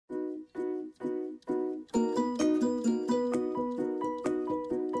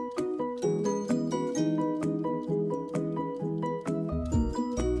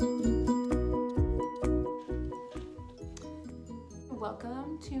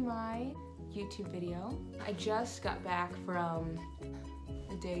my YouTube video. I just got back from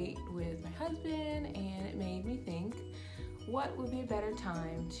a date with my husband and it made me think what would be a better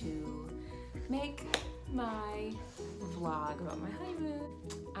time to make my vlog about my honeymoon.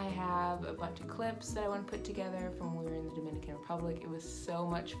 I have a bunch of clips that I want to put together from when we were in the Dominican Republic. It was so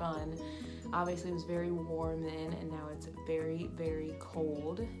much fun. Obviously it was very warm then, and now it's very, very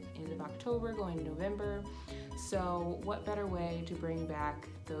cold. End of October, going to November. So what better way to bring back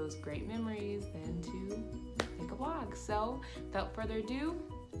those great memories than to make a vlog? So without further ado,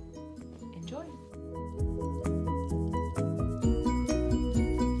 enjoy.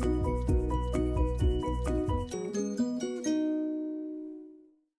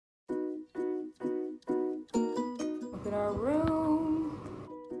 Look at our room.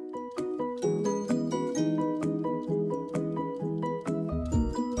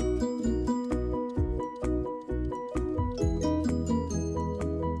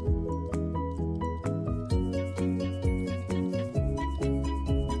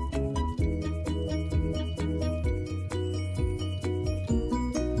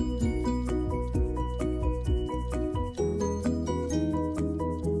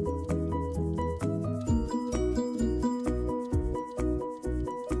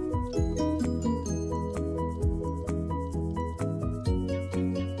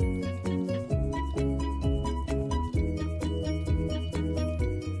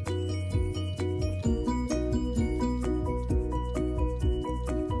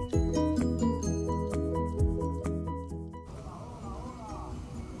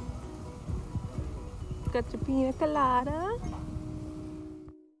 Got your pina colada.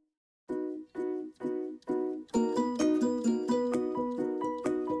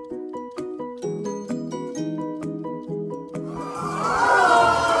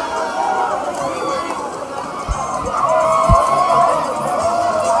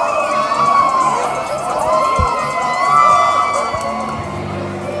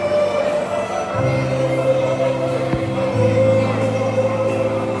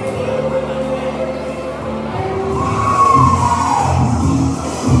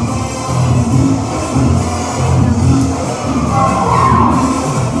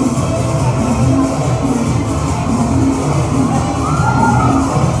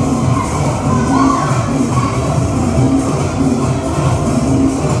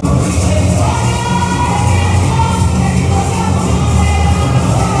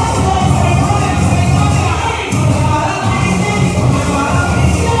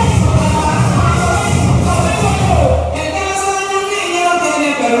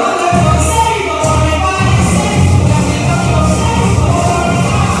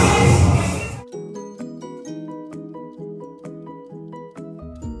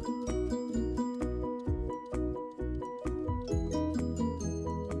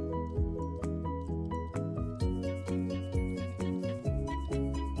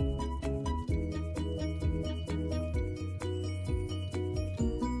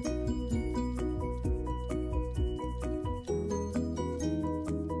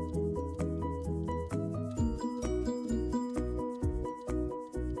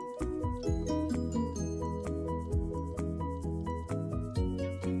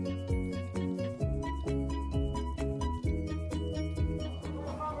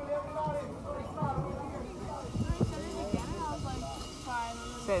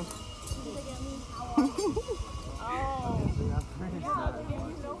 Okay.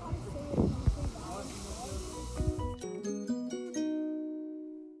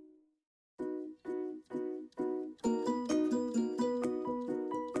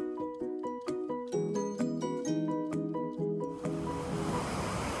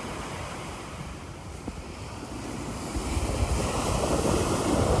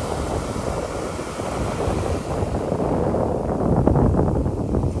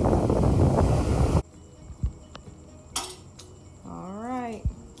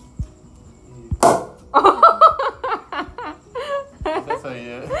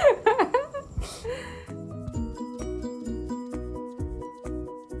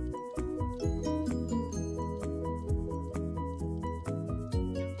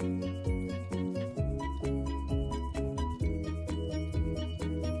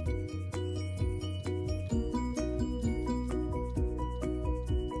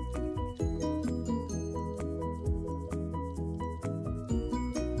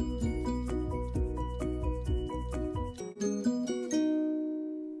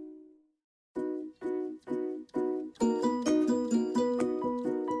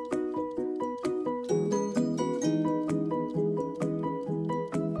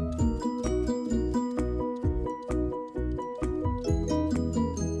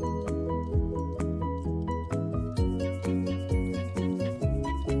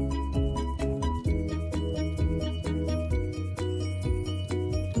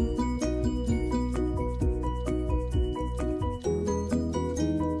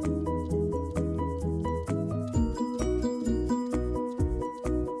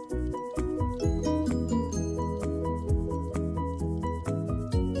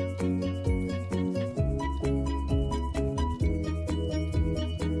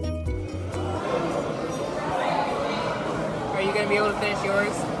 gonna be able to finish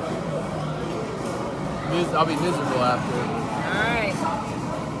yours? I'll be miserable after. Alright.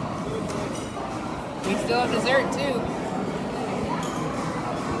 We still have dessert too.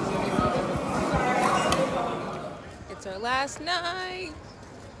 It's our last night.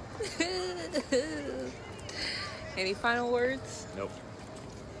 Any final words? Nope.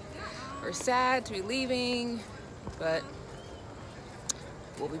 We're sad to be leaving, but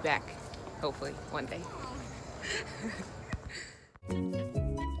we'll be back, hopefully, one day.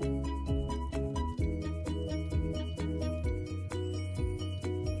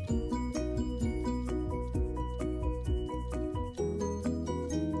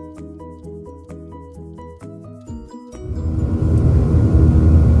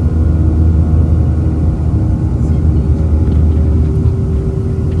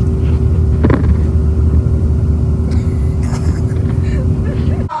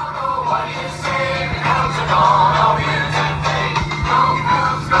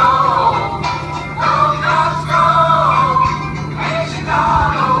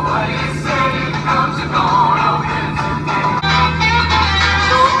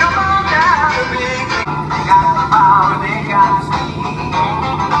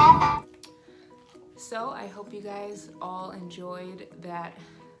 So I hope you guys all enjoyed that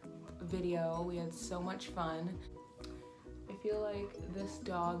video. We had so much fun. I feel like this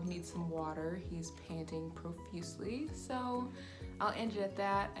dog needs some water. He's panting profusely. So I'll end it at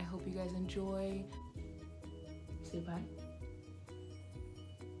that. I hope you guys enjoy. Say bye.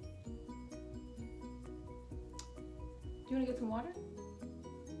 Do you want to get some water?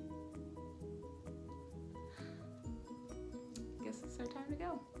 Guess it's our time to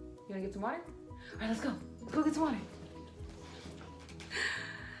go. You want to get some water? All right, let's go. Let's go get some water.